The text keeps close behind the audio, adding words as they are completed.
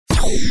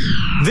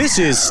This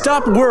is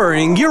Stop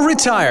Worrying, You're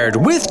Retired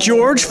with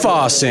George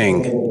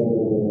Fossing.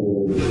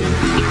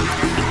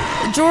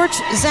 George,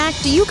 Zach,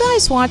 do you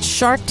guys watch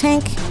Shark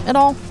Tank at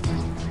all?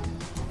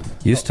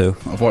 Used to.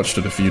 I've watched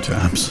it a few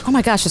times. Oh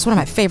my gosh, it's one of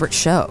my favorite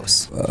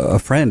shows. A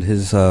friend,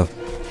 his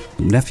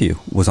nephew,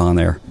 was on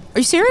there. Are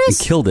you serious?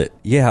 He killed it.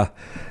 Yeah.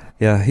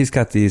 Yeah, he's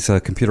got these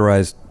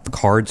computerized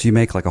cards you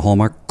make, like a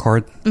Hallmark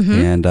card. Mm-hmm.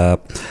 And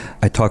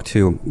I talked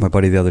to my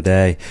buddy the other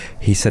day.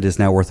 He said it's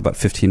now worth about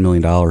 $15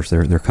 million,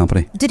 their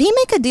company. Did he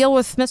make a deal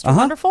with Mr.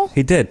 Wonderful?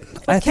 He did.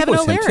 I think Kevin it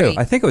was O'Leary. him, too.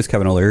 I think it was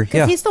Kevin O'Leary.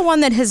 Yeah. He's the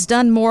one that has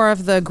done more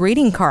of the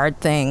greeting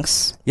card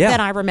things that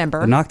I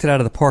remember. I knocked it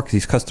out of the park.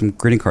 These custom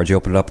greeting cards, you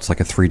open it up, it's like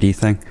a 3D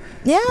thing.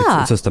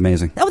 Yeah. It's just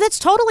amazing. Oh, that's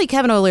totally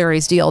Kevin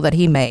O'Leary's deal that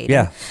he made.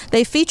 Yeah.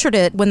 They featured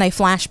it when they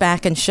flash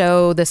back and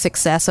show the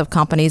success of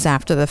companies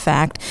after the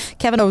fact.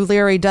 Kevin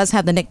O'Leary does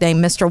have the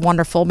nickname Mr.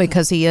 Wonderful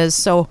because he is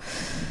so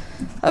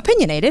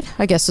opinionated,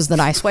 I guess is the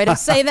nice way to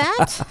say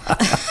that.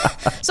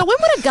 So when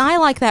would a guy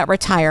like that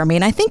retire? I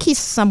mean, I think he's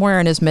somewhere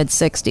in his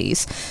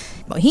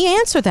mid-60s. He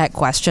answered that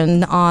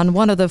question on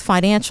one of the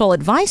financial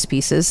advice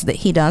pieces that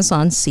he does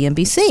on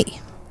CNBC.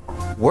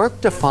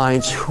 Work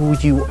defines who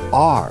you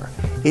are.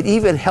 It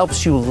even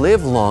helps you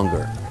live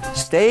longer.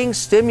 Staying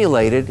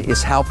stimulated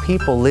is how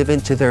people live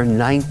into their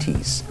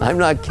 90s. I'm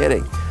not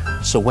kidding.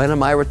 So when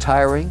am I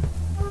retiring?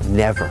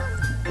 Never.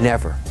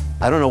 Never.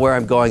 I don't know where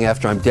I'm going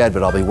after I'm dead,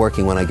 but I'll be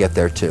working when I get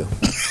there too.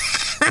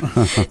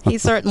 He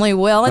certainly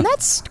will, and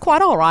that's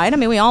quite all right. I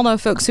mean, we all know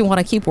folks who want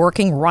to keep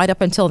working right up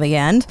until the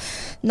end.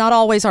 Not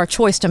always our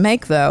choice to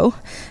make, though.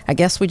 I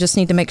guess we just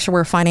need to make sure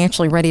we're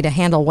financially ready to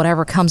handle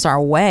whatever comes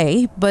our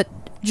way. But,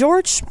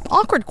 George,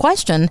 awkward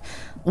question.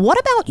 What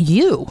about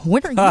you?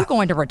 When are you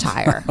going to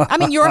retire? I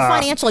mean, you're a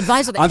financial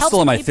advisor that I'm helps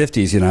still in my people.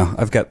 50s, you know.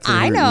 I've got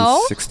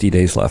 360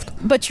 days left.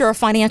 But you're a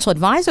financial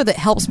advisor that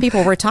helps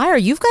people retire.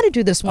 You've got to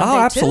do this one day,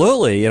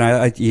 absolutely.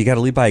 And you got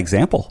to lead by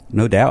example,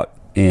 no doubt.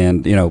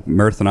 And, you know,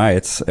 Meredith and I,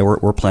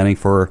 we're planning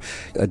for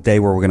a day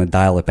where we're going to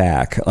dial it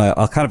back.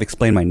 I'll kind of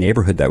explain my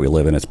neighborhood that we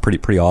live in. It's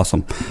pretty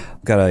awesome.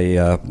 I've got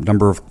a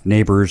number of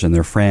neighbors and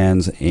their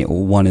friends.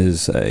 One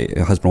is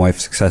a husband and wife,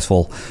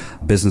 successful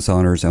business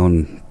owners,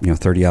 own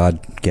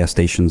 30-odd gas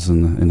stations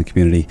in the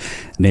community.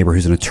 A neighbor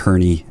who's an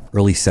attorney,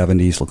 early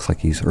 70s, looks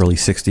like he's early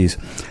 60s,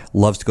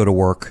 loves to go to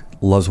work,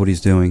 loves what he's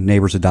doing.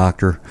 Neighbor's a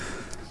doctor,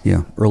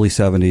 early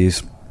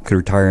 70s, could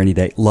retire any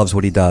day, loves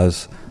what he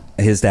does.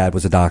 His dad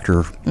was a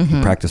doctor,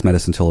 practiced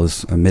medicine until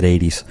his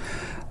mid-80s.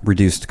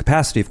 Reduced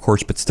capacity, of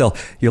course, but still,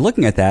 you're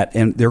looking at that,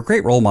 and they're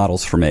great role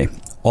models for me.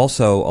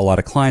 Also, a lot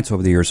of clients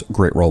over the years,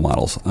 great role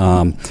models.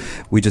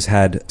 We just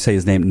had, say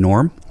his name,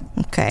 Norm.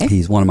 Okay.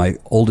 He's one of my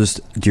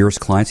oldest,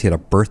 dearest clients. He had a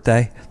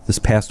birthday this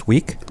past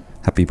week.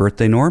 Happy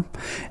birthday, Norm.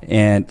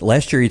 And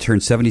last year he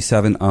turned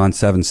 77 on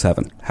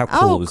 7/7. How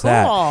cool was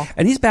that?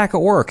 And he's back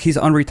at work. He's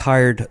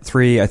unretired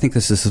I think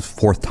this is his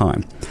fourth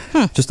time.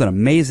 Just an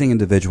amazing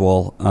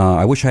individual.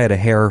 I wish I had a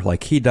hair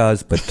like he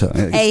does, but it's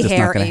just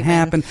not going to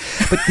happen.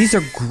 But these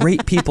are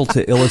great people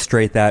to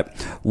illustrate that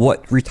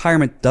what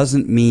retirement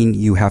doesn't mean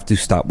you have to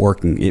stop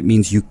working. It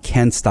means you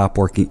can stop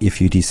working if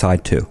you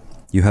decide to.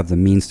 You have the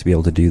means to be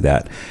able to do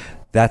that.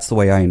 That's the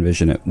way I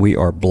envision it. We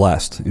are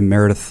blessed. And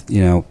Meredith,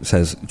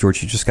 says,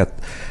 George, you just got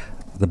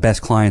the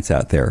best clients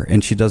out there.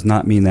 And she does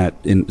not mean that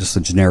in just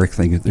a generic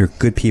thing. They're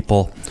good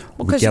people.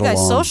 Well, because you guys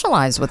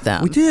socialize with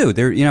them. We do.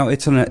 They're,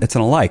 it's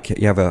an alike.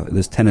 You have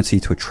this tendency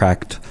to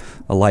attract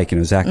alike.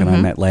 Zach and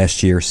I met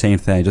last year. Same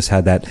thing. I just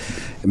had that.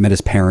 Met his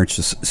parents,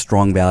 just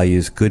strong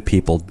values, good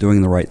people,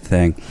 doing the right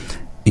thing.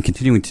 And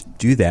continuing to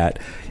do that,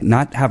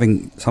 not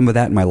having some of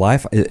that in my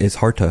life is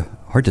hard to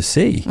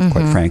see,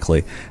 quite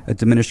frankly. A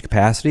diminished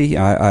capacity.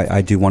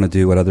 I do want to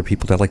do what other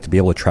people do. I'd like to be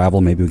able to travel.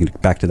 Maybe we can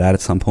get back to that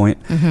at some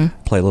point.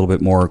 Play a little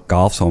bit more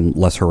golf so I'm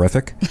less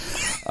horrific.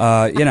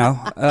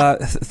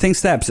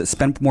 Things that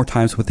spend more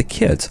times with the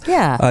kids.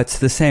 Yeah. It's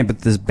the same, but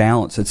this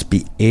balance, it's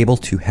be able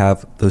to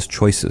have those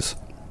choices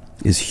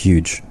is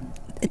huge.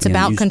 It's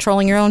about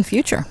controlling your own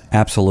future.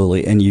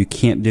 Absolutely. And you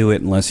can't do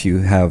it unless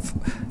you have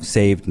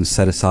saved and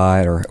set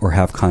aside or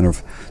have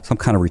some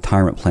kind of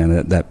retirement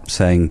plan that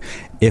saying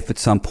if at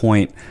some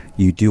point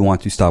you do want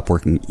to stop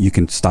working, you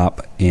can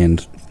stop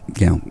and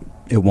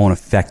it won't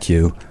affect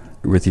you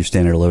with your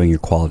standard of living, your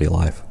quality of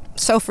life.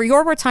 So for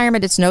your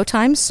retirement, it's no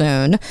time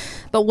soon.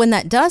 But when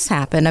that does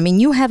happen, I mean,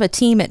 you have a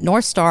team at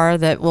North Star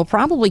that will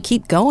probably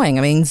keep going.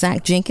 I mean,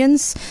 Zach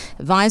Jenkins,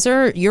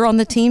 advisor, you're on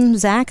the team,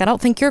 Zach. I don't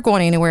think you're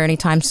going anywhere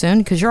anytime soon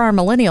because you're our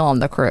millennial on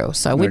the crew.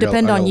 So we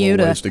depend on you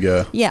to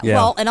go. Yeah,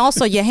 well, and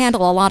also you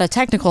handle a lot of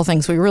technical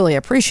things we really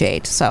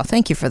appreciate. So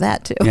thank you for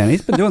that, too. Yeah, and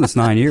he's been doing this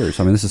 9 years.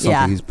 I mean, this is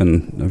something he's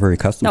been very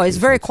accustomed to. No, he's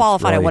very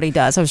qualified at what he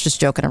does. I was just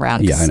joking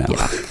around. Yeah, I know.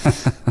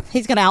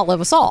 He's going to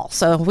outlive us all.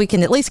 So we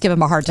can at least give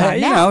him a hard time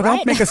now,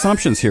 don't make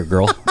assumptions here,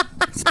 girl.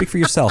 Speak for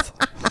yourself.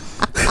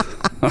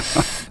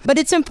 But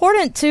it's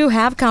important to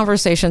have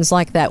conversations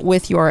like that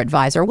with your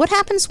advisor. What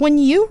happens when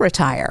you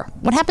retire?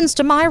 What happens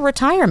to my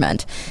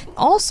retirement?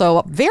 Also,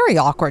 a very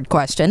awkward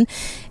question.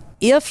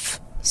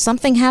 If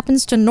something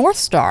happens to North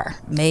Star?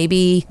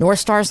 Maybe North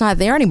Star's not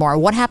there anymore.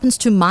 What happens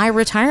to my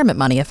retirement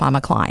money if I'm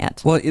a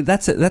client? Well,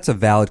 that's a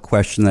valid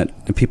question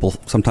that people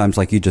sometimes,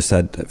 like you just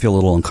said, feel a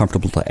little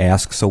uncomfortable to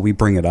ask. So we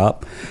bring it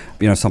up.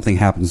 Something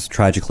happens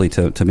tragically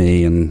to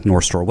me and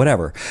North Star,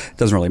 whatever. It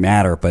doesn't really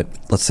matter, but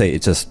let's say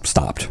it just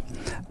stopped.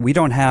 We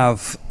don't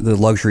have the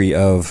luxury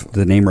of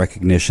the name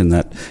recognition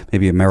that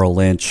maybe a Merrill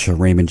Lynch or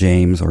Raymond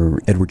James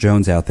or Edward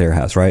Jones out there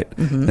has, right?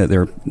 Mm-hmm.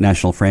 They're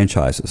national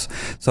franchises.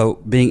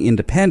 So being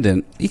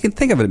independent, you can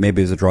think of it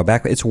maybe as a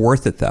drawback. It's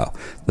worth it, though.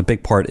 The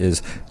big part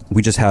is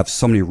we just have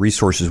so many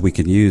resources we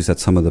can use that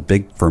some of the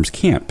big firms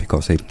can't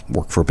because they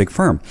work for a big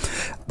firm.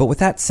 But with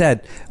that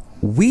said,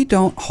 we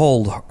don't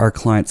hold our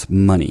clients'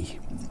 money.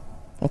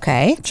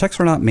 Okay. Checks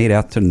are not made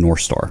out to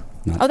North Star.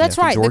 Oh, that's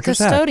right. The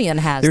custodian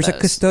has There's those. a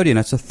custodian.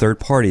 That's a third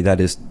party.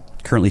 That is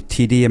currently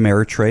TD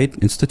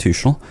Ameritrade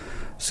Institutional,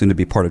 soon to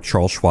be part of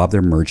Charles Schwab.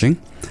 They're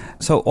merging.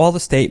 So all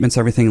the statements,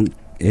 everything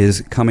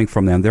is coming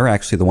from them. They're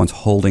actually the ones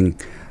holding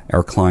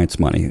our clients'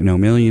 money.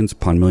 Millions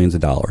upon millions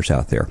of dollars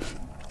out there.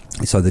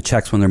 So the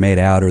checks, when they're made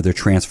out or they're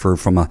transferred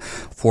from a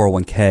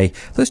 401k,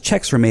 those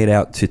checks are made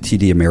out to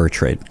TD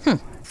Ameritrade.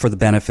 For the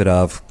benefit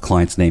of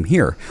client's name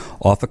here.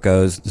 Off it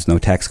goes. There's no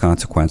tax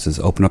consequences.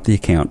 Open up the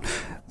account.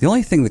 The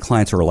only thing the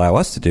clients will allow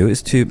us to do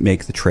is to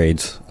make the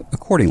trades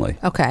accordingly.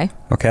 Okay.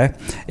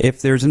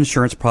 If there's an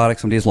insurance product,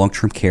 somebody has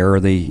long-term care,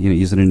 or they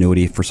use an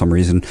annuity for some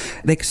reason,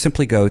 they can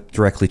simply go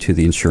directly to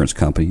the insurance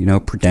company.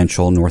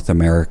 Prudential, North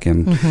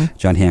American,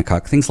 John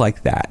Hancock, things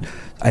like that.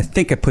 I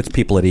think it puts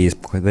people at ease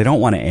because they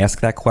don't want to ask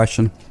that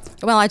question.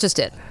 Well, I just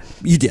did.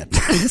 You did.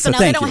 So now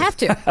they don't have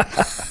to.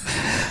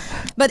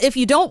 But if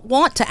you don't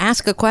want to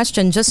ask a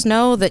question, just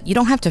know that you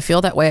don't have to feel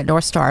that way at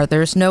North Star.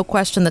 There's no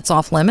question that's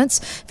off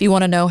limits. If you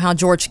want to know how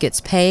George gets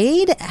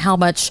paid, how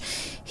much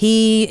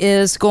he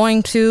is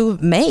going to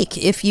make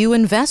if you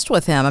invest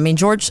with him. I mean,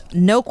 George,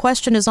 no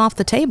question is off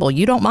the table.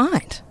 You don't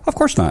mind. Of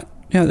course not.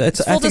 I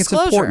think it's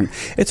important.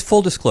 It's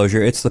full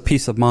disclosure. It's the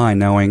peace of mind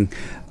knowing,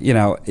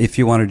 if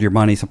you wanted your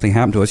money, something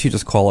happened to us, you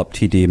just call up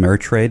TD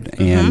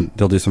Ameritrade and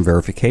they'll do some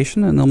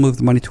verification and they'll move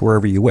the money to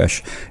wherever you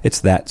wish.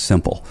 It's that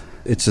simple.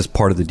 It's just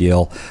part of the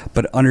deal.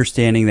 But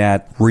understanding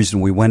that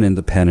reason we went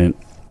independent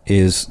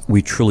is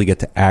we truly get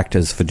to act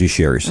as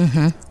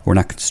fiduciaries. We're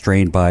not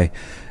constrained by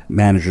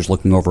managers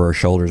looking over our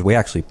shoulders. We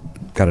actually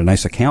got a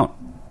nice account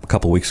a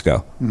couple of weeks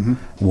ago. A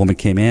woman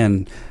came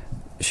in.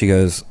 She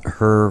goes,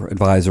 her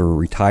advisor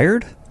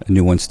retired. A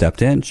new one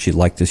stepped in. She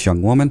liked this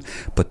young woman,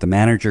 but the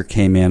manager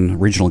came in,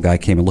 regional guy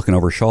came in looking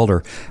over her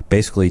shoulder,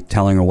 basically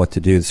telling her what to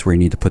do. This is where you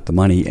need to put the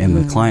money. And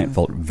the client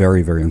felt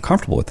very, very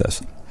uncomfortable with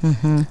this.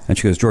 And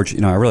she goes, George,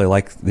 I really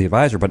like the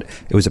advisor, but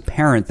it was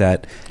apparent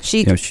that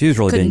she was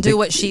really couldn't do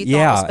what she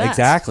thought was best.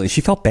 Exactly.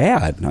 She felt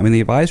bad. I mean,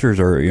 the advisors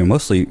are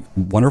mostly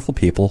wonderful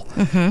people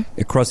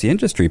across the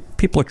industry.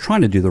 People are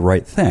trying to do the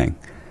right thing,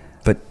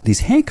 but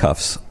these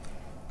handcuffs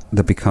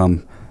that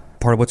become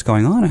part of what's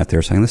going on out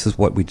there, saying this is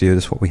what we do,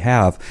 this is what we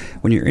have.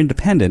 When you're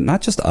independent,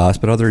 not just us,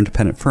 but other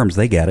independent firms,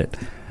 they get it.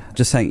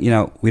 Just saying,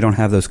 we don't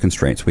have those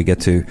constraints. We get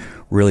to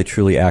really,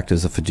 truly act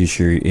as a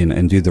fiduciary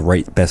and do the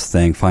right, best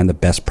thing, find the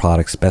best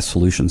products, best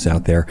solutions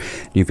out there.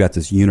 And you've got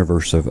this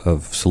universe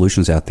of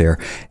solutions out there.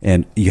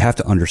 And you have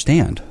to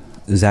understand,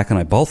 Zach and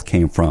I both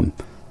came from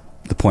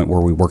the point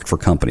where we worked for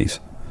companies.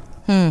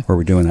 Where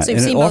we're doing that. So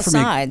you've seen both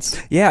sides.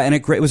 And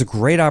it was a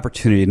great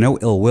opportunity. No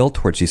ill will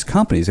towards these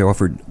companies. They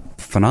offered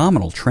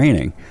phenomenal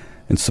training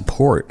and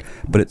support.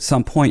 But at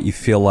some point, you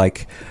feel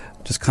like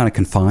just kind of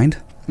confined.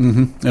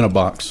 In a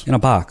box.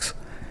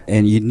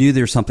 And you knew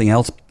there's something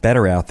else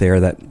better out there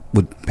that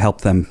would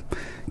help them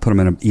put them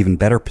in an even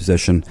better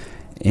position.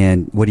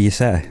 And what do you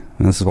say?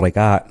 And this is what I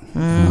got.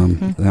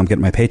 I'm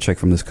getting my paycheck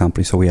from this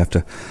company, so we have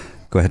to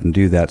go ahead and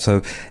do that.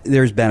 So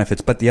there's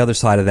benefits. But the other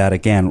side of that,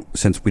 again,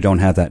 since we don't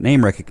have that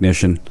name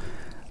recognition,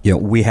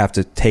 we have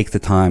to take the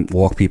time,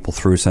 walk people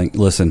through saying,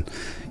 listen,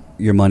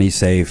 your money's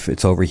safe.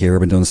 It's over here.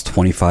 I've been doing this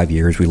 25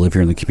 years. We live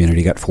here in the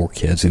community. Got 4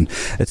 kids, and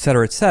et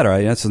cetera, et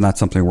cetera. This is not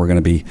something we're going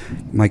to be.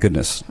 My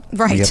goodness,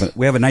 right?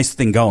 We have a nice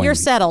thing going. You're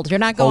settled. You're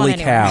not going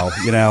anywhere.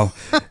 Holy cow!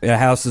 The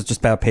house is just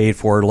about paid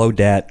for. Low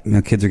debt.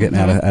 Kids are getting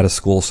out of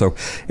school. So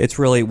it's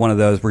really one of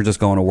those. We're just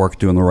going to work,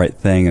 doing the right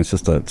thing. It's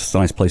just a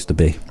nice place to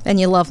be. And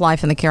you love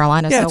life in the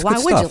Carolinas. Yeah, so why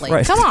would you leave?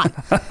 Right. Come on,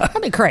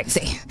 that'd be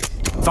crazy.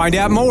 Find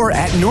out more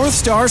at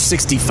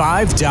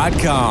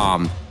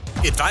northstar65.com.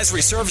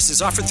 Advisory services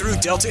offered through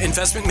Delta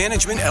Investment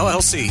Management,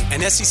 LLC,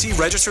 an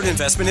SEC-registered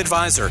investment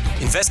advisor.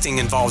 Investing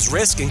involves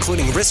risk,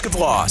 including risk of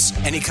loss.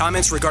 Any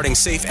comments regarding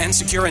safe and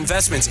secure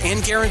investments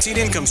and guaranteed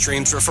income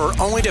streams refer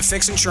only to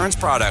fixed insurance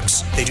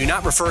products. They do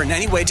not refer in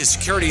any way to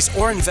securities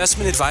or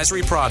investment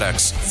advisory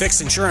products.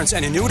 Fixed insurance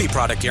and annuity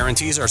product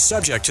guarantees are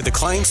subject to the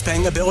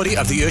claims-paying ability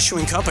of the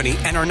issuing company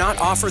and are not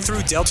offered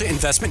through Delta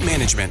Investment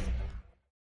Management.